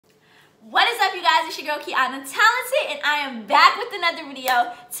up, you guys? It's your girl Keyana Talented, and I am back with another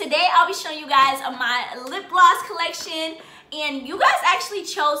video. Today I'll be showing you guys my lip gloss collection, and you guys actually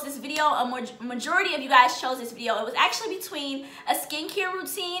chose this video. A majority of you guys chose this video. It was actually between a skincare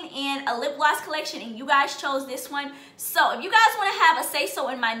routine and a lip gloss collection, and you guys chose this one. So if you guys want to have a say so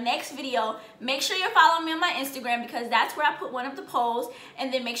in my next video, make sure you're following me on my Instagram, because that's where I put one of the polls.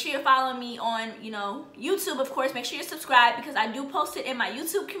 And then make sure you're following me on, YouTube, of course. Make sure you're subscribed, because I do post it in my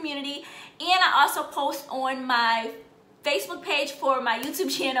YouTube community, and I also post on my Facebook page for my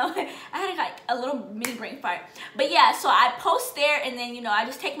YouTube channel. I had like a little mini brain fart, but yeah, so I post there, and then I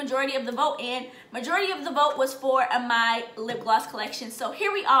just take majority of the vote, and majority of the vote was for my lip gloss collection. So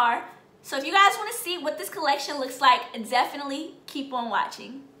here we are. So if you guys want to see what this collection looks like, definitely keep on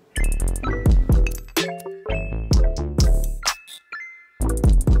watching.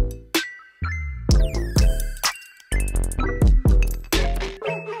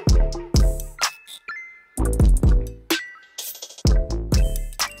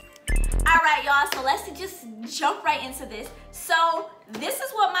 So let's just jump right into this. So this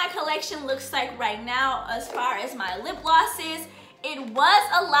is what my collection looks like right now as far as my lip glosses. It was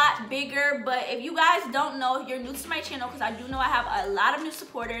a lot bigger, but if you guys don't know, if you're new to my channel, because I do know I have a lot of new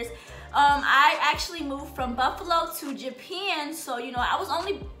supporters, I actually moved from Buffalo to Japan, so I was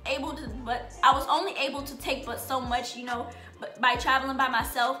only able to take but so much, by traveling by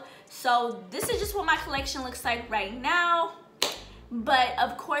myself. So this is just what my collection looks like right now. But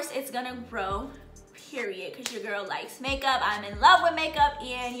of course it's gonna grow, period, because your girl likes makeup. I'm in love with makeup,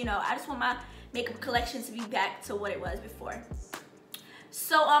 and I just want my makeup collection to be back to what it was before.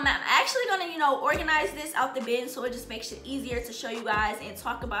 So I'm actually gonna organize this out the bin, so it just makes it easier to show you guys and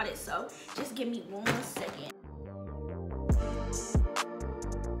talk about it. So just give me 1 second.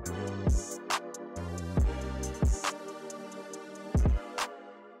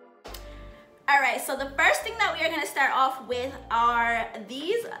 Alright, so the first thing that we are going to start off with are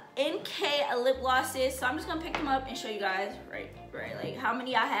these NK lip glosses. So I'm just going to pick them up and show you guys right like how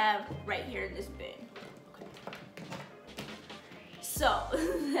many I have right here in this bin. Okay. So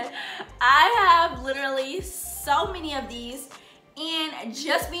I have literally so many of these, and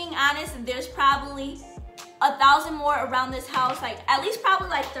just being honest, there's probably 1,000 more around this house, like at least probably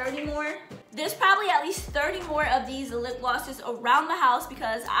like 30 more. There's probably at least 30 more of these lip glosses around the house,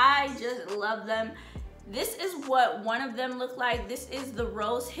 because I just love them. This is what one of them look like. This is the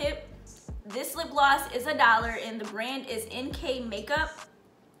Rose Hip. This lip gloss is $1, and the brand is NK Makeup.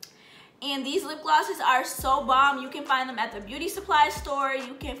 And these lip glosses are so bomb. You can find them at the beauty supply store.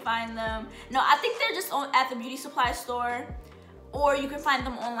 You can find them, no, I think they're just at the beauty supply store, or you can find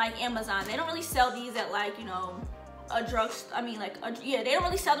them on like Amazon. They don't really sell these at like, a drugstore. They don't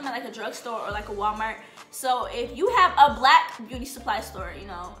really sell them at like a drugstore or like a Walmart. So if you have a black beauty supply store,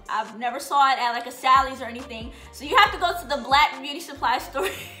 I've never saw it at like a Sally's or anything. So you have to go to the black beauty supply store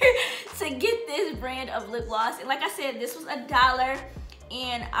to get this brand of lip gloss. And like I said, this was $1,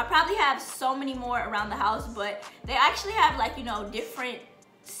 and I probably have so many more around the house, but they actually have like, different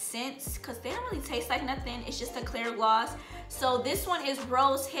scents, because they don't really taste like nothing. It's just a clear gloss. So this one is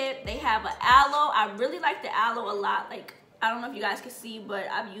Rose Hip. They have an aloe. I really like the aloe a lot. Like, I don't know if you guys can see, but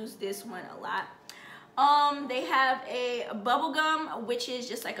I've used this one a lot. They have a bubblegum, which is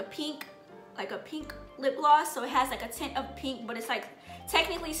just like a pink lip gloss. So it has like a tint of pink, but it's like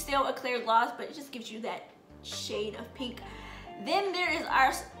technically still a clear gloss, but it just gives you that shade of pink. Then there is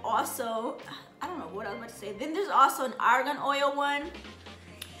also, I don't know what I was about to say. Then there's also an argan oil one.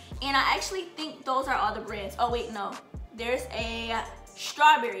 And I actually think those are all the brands. Oh wait, no. There's a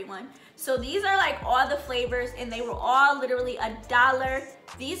strawberry one. So these are like all the flavors, and they were all literally $1.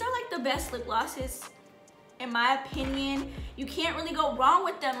 These are like the best lip glosses in my opinion. You can't really go wrong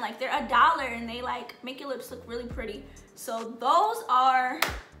with them. Like, they're $1, and they like make your lips look really pretty. So those are,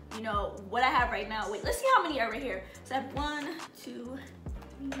 what I have right now. Wait, let's see how many are right here. So I have 1, 2,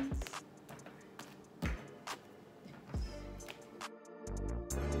 3.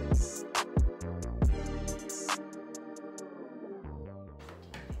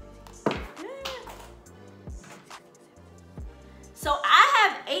 So I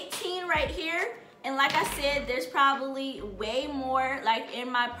have 18 right here, and like I said, there's probably way more like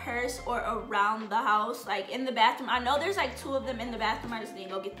in my purse or around the house, like in the bathroom. I know there's like 2 of them in the bathroom. I just need to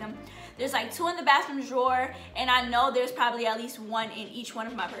go get them. There's like 2 in the bathroom drawer, and I know there's probably at least 1 in each one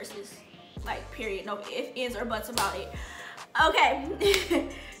of my purses. Like, period. No ifs, ands, or buts about it. Okay,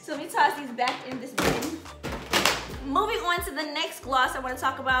 so let me toss these back in this bin. Moving on to the next gloss I want to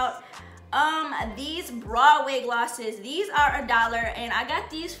talk about. These Broadway glosses. These are $1, and I got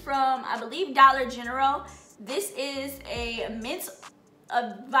these from, I believe, Dollar General. This is a mint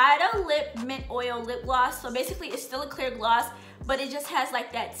a Vita Lip Mint Oil Lip Gloss. So basically it's still a clear gloss, but it just has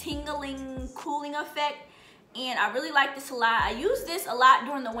like that tingling, cooling effect. And I really like this a lot. I use this a lot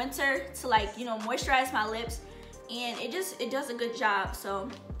during the winter to like, you know, moisturize my lips. And it does a good job. So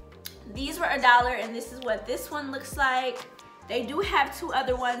these were $1, and this is what this one looks like. They do have 2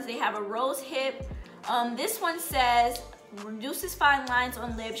 other ones. They have a rose hip. This one says, reduces fine lines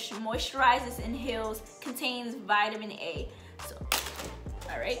on lips, moisturizes and heals, contains vitamin A. So,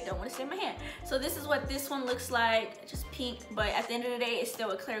 all right, don't want to stain my hand. So this is what this one looks like, just pink, but at the end of the day, it's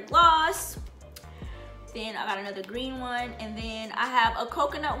still a clear gloss. Then I got another green one, and then I have a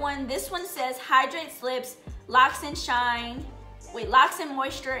coconut one. This one says hydrates lips, locks in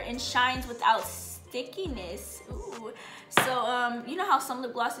moisture and shines without stickiness. Ooh. So you know how some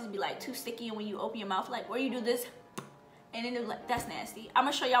lip glosses be like too sticky, and when you open your mouth, like where you do this and then like, that's nasty. I'm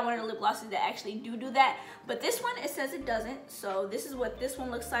gonna show y'all one of the lip glosses that actually do that, but this one, it says it doesn't. So this is what this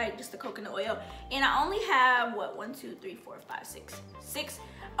one looks like, just the coconut oil. And I only have what, 1 2 3 4 5 6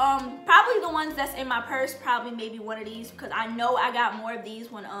 probably the ones that's in my purse, probably maybe one of these, because I know I got more of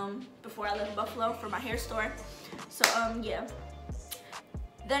these when before I left Buffalo for my hair store. So yeah.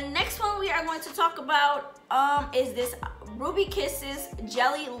 The next one we are going to talk about is this Ruby Kisses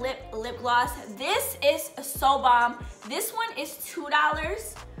Jelly Lip Gloss. This is so bomb. This one is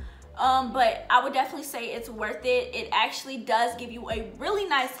 $2, but I would definitely say it's worth it. It actually does give you a really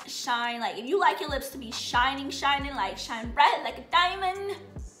nice shine. Like if you like your lips to be shining, like shine bright like a diamond,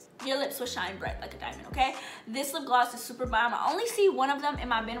 your lips will shine bright like a diamond, okay? This lip gloss is super bomb. I only see one of them in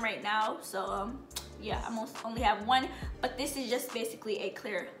my bin right now, so yeah, I only have one, but this is just basically a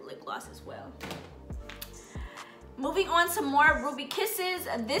clear lip gloss as well. Moving on to more Ruby Kisses.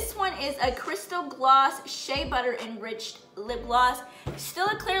 This one is a Crystal Gloss Shea Butter Enriched Lip Gloss. Still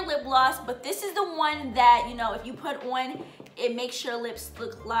a clear lip gloss, but this is the one that, you know, if you put on, it makes your lips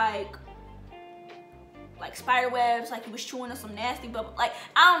look like spider webs, like you was chewing on some nasty bubble. Like,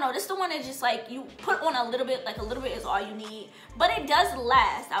 I don't know, this is the one that just like you put on a little bit, like a little bit is all you need, but it does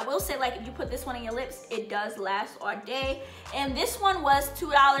last. I will say, like, if you put this one on your lips, it does last all day. And this one was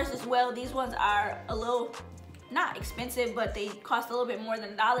 $2 as well. These ones are a little not expensive, but they cost a little bit more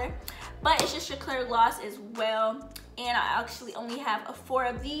than $1, but it's just your clear gloss as well. And I actually only have 4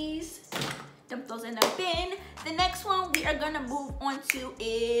 of these. Dump those in the bin. The next one we are gonna move on to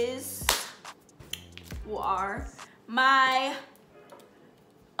is my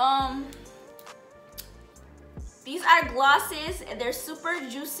these are glosses, and they're super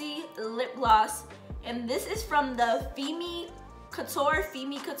juicy lip gloss, and this is from the Femme Couture,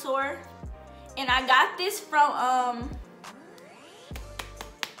 and I got this from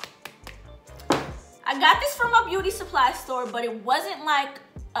a beauty supply store, but it wasn't like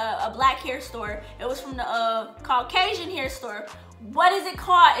a black hair store. It was from the Caucasian hair store. What is it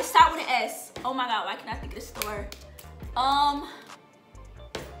called? It starts with an S. Oh my god, why can't I think of the store?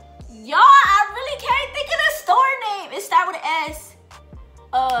 Y'all, I really can't think of the store name. It starts with an S.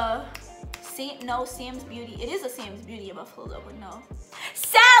 No, Sam's Beauty. It is a Sam's Beauty in Buffalo though, but no.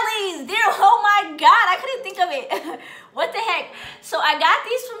 Sally's! There, oh my god, I couldn't think of it. What the heck? So I got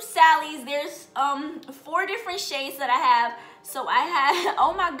these from Sally's. There's 4 different shades that I have. So I have,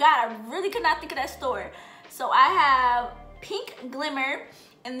 oh my god, I really could not think of that store. So I have Pink Glimmer,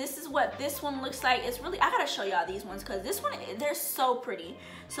 and this is what this one looks like. It's really, I gotta show y'all these ones because this one, they're so pretty.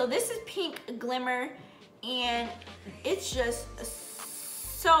 So this is Pink Glimmer, and it's just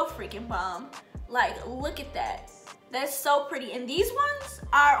so freaking bomb. Like, look at that. That's so pretty. And these ones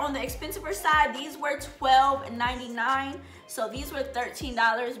are on the expensiver side. These were $12.99, so these were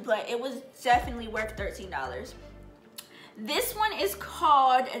 $13, but it was definitely worth $13. This one is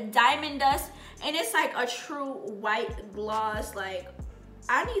called Diamond Dust, and it's like a true white gloss. Like,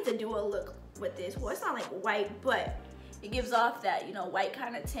 I need to do a look with this. Well, it's not like white, but it gives off that, you know, white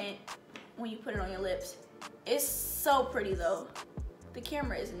kind of tint when you put it on your lips. It's so pretty though. The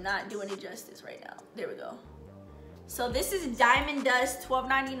camera is not doing it justice right now. There we go. So this is Diamond Dust,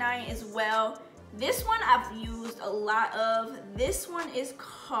 $12.99 as well. This one I've used a lot of. This one is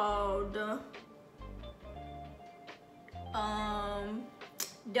called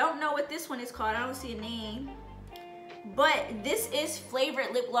don't know what this one is called. I don't see a name. But this is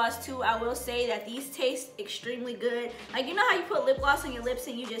flavored lip gloss too. I will say that these taste extremely good. Like, you know how you put lip gloss on your lips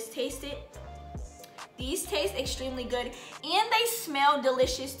and you just taste it? These taste extremely good, and they smell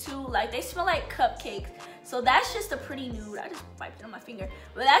delicious too. Like, they smell like cupcakes. So that's just a pretty nude. I just wiped it on my finger.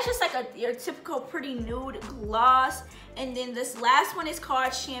 But that's just like your typical pretty nude gloss. And then this last one is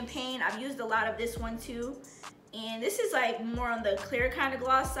called Champagne. I've used a lot of this one too. And this is like more on the clear kind of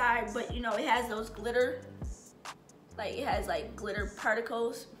gloss side, but you know, it has those glitter Like it has like glitter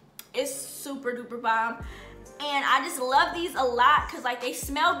particles. It's super duper bomb. And I just love these a lot because like they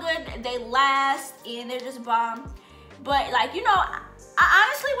smell good, they last, and they're just bomb. But like, you know, I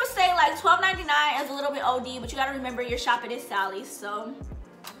honestly would say like $12.99 is a little bit OD, but you gotta remember you're shopping at Sally's, so.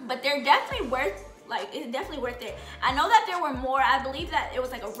 But they're definitely worth, like, it's definitely worth it. I know that there were more. I believe that it was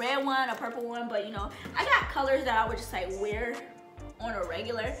like a red one, a purple one, but you know, I got colors that I would just like wear on a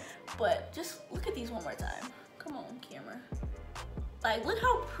regular. But just look at these one more time. Come on, camera. Like, look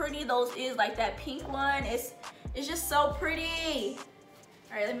how pretty those is. Like that pink one, it's just so pretty.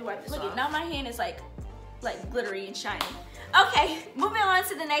 All right, let me wipe this off. Look, now my hand is like glittery and shiny. Okay, moving on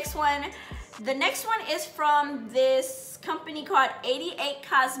to the next one. The next one is from this company called 88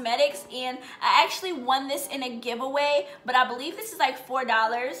 Cosmetics, and I actually won this in a giveaway, but I believe this is like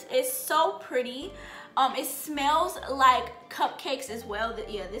 $4. It's so pretty. It smells like cupcakes as well.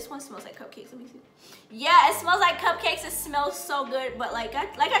 Yeah, this one smells like cupcakes. Let me see. Yeah, it smells like cupcakes. It smells so good. But like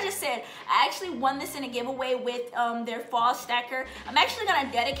I just said, I actually won this in a giveaway with their fall stacker. I'm actually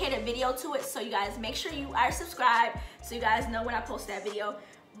gonna dedicate a video to it, so you guys make sure you are subscribed so you guys know when I post that video.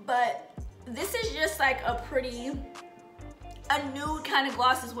 But this is just like a nude kind of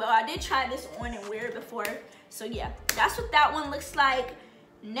gloss as well. I did try this on and wear it before. So yeah, that's what that one looks like.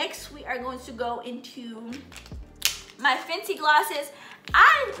 Next, we are going to go into my Fenty glosses.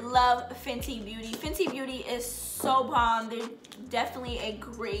 I love Fenty Beauty. Fenty Beauty is so bomb. They're definitely a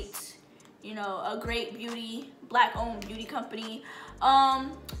great, you know, a great beauty, black-owned beauty company.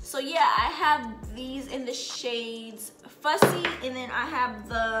 So yeah, I have these in the shades Fussy, and then I have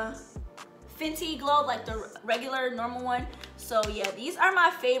the Fenty Glow, like the regular normal one. So yeah, these are my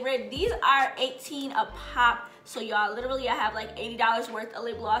favorite. These are $18 a pop. So y'all, literally I have like $80 worth of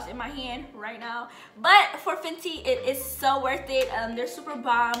lip gloss in my hand right now. But for Fenty, it is so worth it. They're super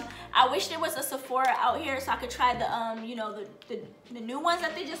bomb. I wish there was a Sephora out here so I could try the you know, the new ones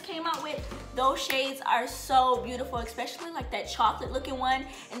that they just came out with. Those shades are so beautiful, especially like that chocolate looking one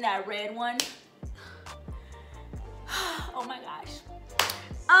and that red one. Oh my gosh.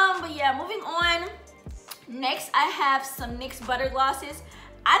 But yeah, moving on. Next, I have some NYX butter glosses.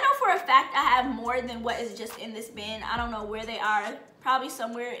 I know for a fact I have more than what is just in this bin. I don't know where they are. Probably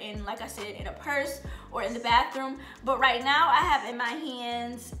somewhere in, like I said, in a purse or in the bathroom. But right now I have in my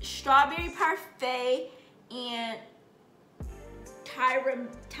hands Strawberry Parfait and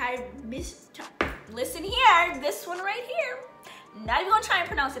listen here, this one right here. Not even gonna try and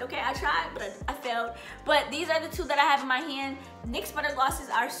pronounce it, okay? I tried, but I failed. But these are the two that I have in my hand. NYX butter glosses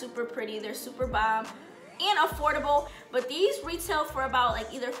are super pretty. They're super bomb and affordable, but these retail for about like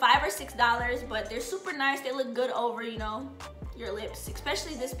either $5 or $6, but they're super nice. They look good over, you know, your lips,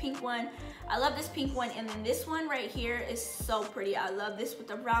 especially this pink one. I love this pink one, and then this one right here is so pretty. I love this with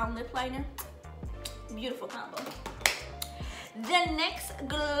the brown lip liner. Beautiful combo. The next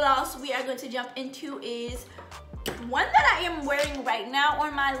gloss we are going to jump into is one that I am wearing right now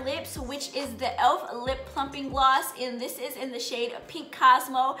on my lips, which is the e.l.f. Lip Plumping Gloss, and this is in the shade Pink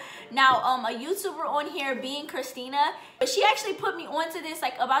Cosmo. Now, a YouTuber on here, being Christina, she actually put me onto this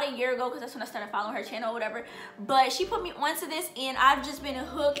like about a year ago, because that's when I started following her channel or whatever. But she put me onto this, and I've just been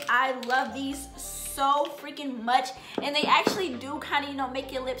hooked. I love these so freaking much, and they actually do kind of, you know,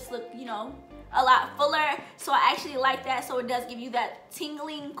 make your lips look, you know, a lot fuller. So I actually like that. So it does give you that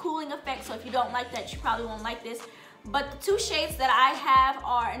tingling, cooling effect. So if you don't like that, you probably won't like this. But the two shades that I have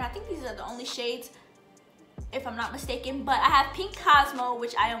are, and I think these are the only shades if I'm not mistaken, but I have Pink Cosmo,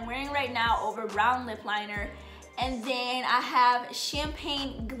 which I am wearing right now over brown lip liner, and then I have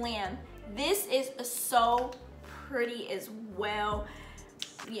Champagne Glam. This is so pretty as well.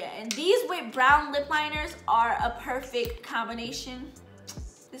 Yeah, and these with brown lip liners are a perfect combination.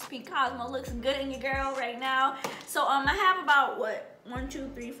 This Pink Cosmo looks good in your girl right now. So I have about, what, 1, 2,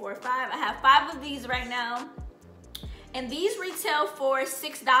 3, 4, 5. I have 5 of these right now. And these retail for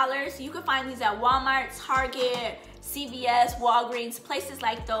 $6. You can find these at Walmart, Target, CVS, Walgreens, places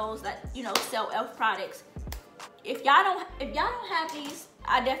like those that, you know, sell e.l.f. products. If y'all don't have these,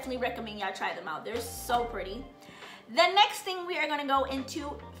 I definitely recommend y'all try them out. They're so pretty. The next thing we are gonna go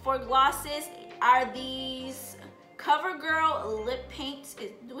into for glosses are these CoverGirl lip paints.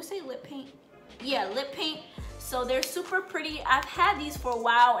 Do it say lip paint? Yeah, lip paint. So they're super pretty. I've had these for a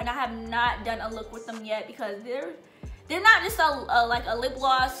while and I have not done a look with them yet, because they're not just like a lip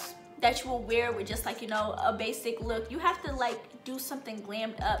gloss that you will wear with just like, you know, a basic look. You have to like do something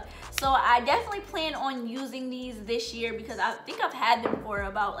glammed up. So I definitely plan on using these this year, because I think I've had them for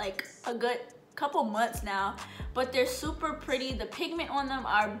about like a good couple months now. But they're super pretty. The pigment on them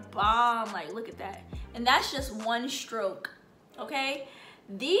are bomb. Like, look at that. And that's just one stroke, okay?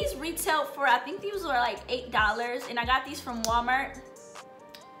 These retail for, I think these were like $8, and I got these from Walmart.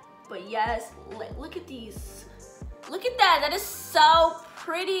 But yes, look at these. Look at that. That is so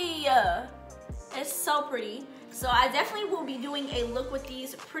pretty. It's so pretty. So I definitely will be doing a look with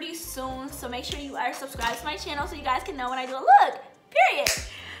these pretty soon. So make sure you are subscribed to my channel so you guys can know when I do a look. Period.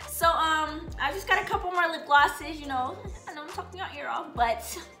 So I just got a couple more lip glosses. You know, I know I'm talking your ear off,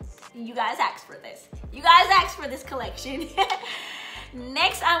 but you guys asked for this. You guys asked for this collection.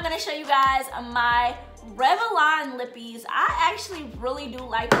 Next, I'm gonna show you guys my Revlon lippies. I actually really do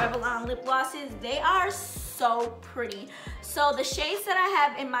like Revlon lip glosses. They are so pretty. So the shades that I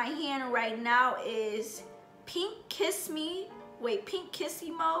have in my hand right now is Pink Kissimo,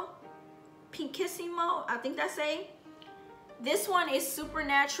 I think that's it. This one is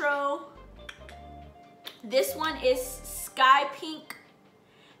Supernatural. This one is Sky Pink.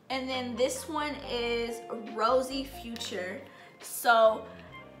 And then this one is Rosy Future. So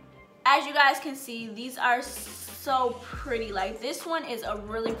as you guys can see, these are so pretty. Like this one is a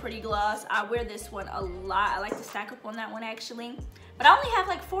really pretty gloss. I wear this one a lot. I like to stack up on that one actually. But I only have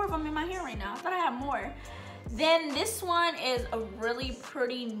like 4 of them in my hair right now. I thought I had more. Then this one is a really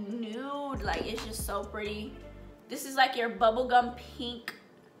pretty nude. Like it's just so pretty. This is like your bubblegum pink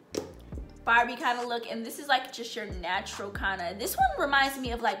Barbie kind of look, and this is like just your natural kind of. This one reminds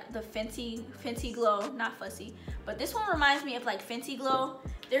me of like the Fenty Glow, not Fussy, but this one reminds me of like Fenty Glow.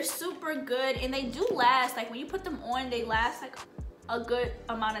 They're super good, and they do last. Like when you put them on, they last like a good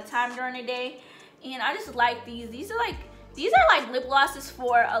amount of time during the day. And I just like these. These are like lip glosses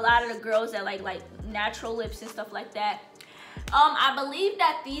for a lot of the girls that like natural lips and stuff like that. I believe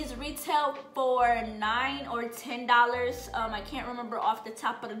that these retail for $9 or $10. I can't remember off the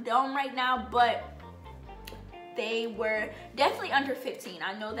top of the dome right now, but they were definitely under 15.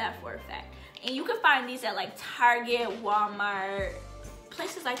 I know that for a fact. And you can find these at like Target, Walmart,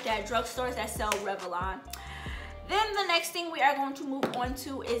 places like that, drugstores that sell Revlon. Then the next thing we are going to move on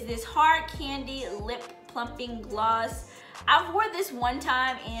to is this Hard Candy Lip Plumping Gloss. I've worn this one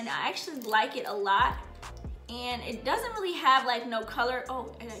time and I actually like it a lot. And it doesn't really have like no color.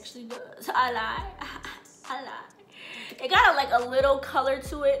 Oh, it actually does. I lie. I lie. It got like a little color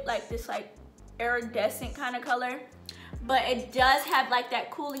to it, like this like iridescent kind of color. But it does have like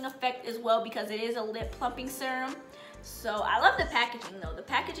that cooling effect as well because it is a lip plumping serum. So I love the packaging though. The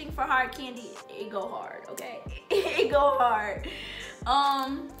packaging for Hard Candy, it go hard, okay? It go hard.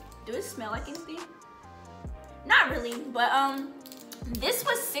 Do it smell like anything? Not really, but this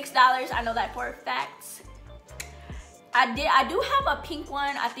was $6. I know that for a fact. I do have a pink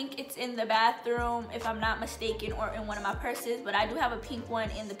one. I think it's in the bathroom if I'm not mistaken, or in one of my purses, but I do have a pink one,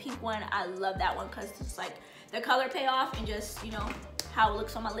 and the pink one, I love that one because it's like the color payoff and just, you know, how it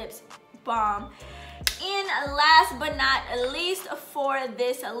looks on my lips, bomb. And last but not least, for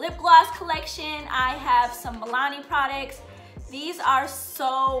this lip gloss collection, I have some Milani products. These are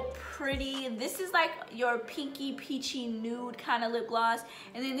so pretty. This is like your pinky peachy nude kind of lip gloss,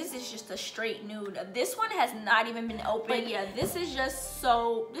 and then this is just a straight nude. This one has not even been opened, but yeah, this is just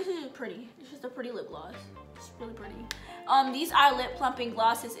pretty. It's just a pretty lip gloss. It's really pretty. These are lip plumping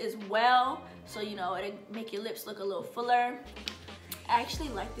glosses as well, so you know it'll make your lips look a little fuller. I actually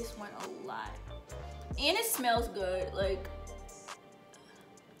like this one a lot, and it smells good. Like,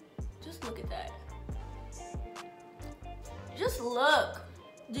 just look at that. Just look.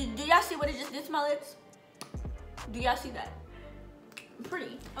 Do y'all see what it just did to my lips? Do y'all see that?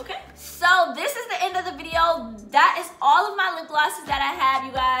 Pretty, okay? So this is the end of the video. That is all of my lip glosses that I have,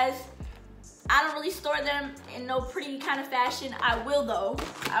 you guys. I don't really store them in no pretty kind of fashion. I will though.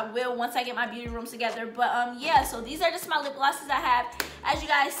 I will once I get my beauty rooms together. But yeah, so these are just my lip glosses I have. As you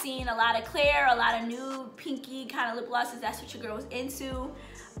guys seen, a lot of clear, a lot of nude, pinky kind of lip glosses. That's what your girl is into.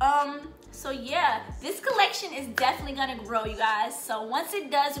 So yeah, this collection is definitely gonna grow, you guys. So once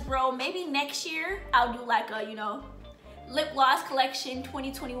it does grow, maybe next year I'll do like a, you know, lip gloss collection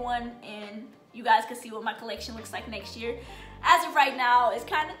 2021, and you guys can see what my collection looks like next year. As of right now, it's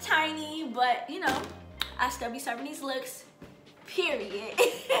kind of tiny, but you know, I still be serving these looks, period.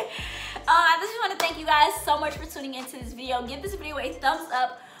 I just want to thank you guys so much for tuning into this video. Give this video a thumbs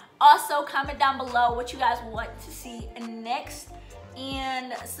up. Also, comment down below what you guys want to see next.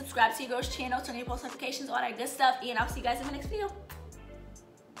 And subscribe to your girl's channel, turn on your post notifications, all that good stuff. And I'll see you guys in the next video.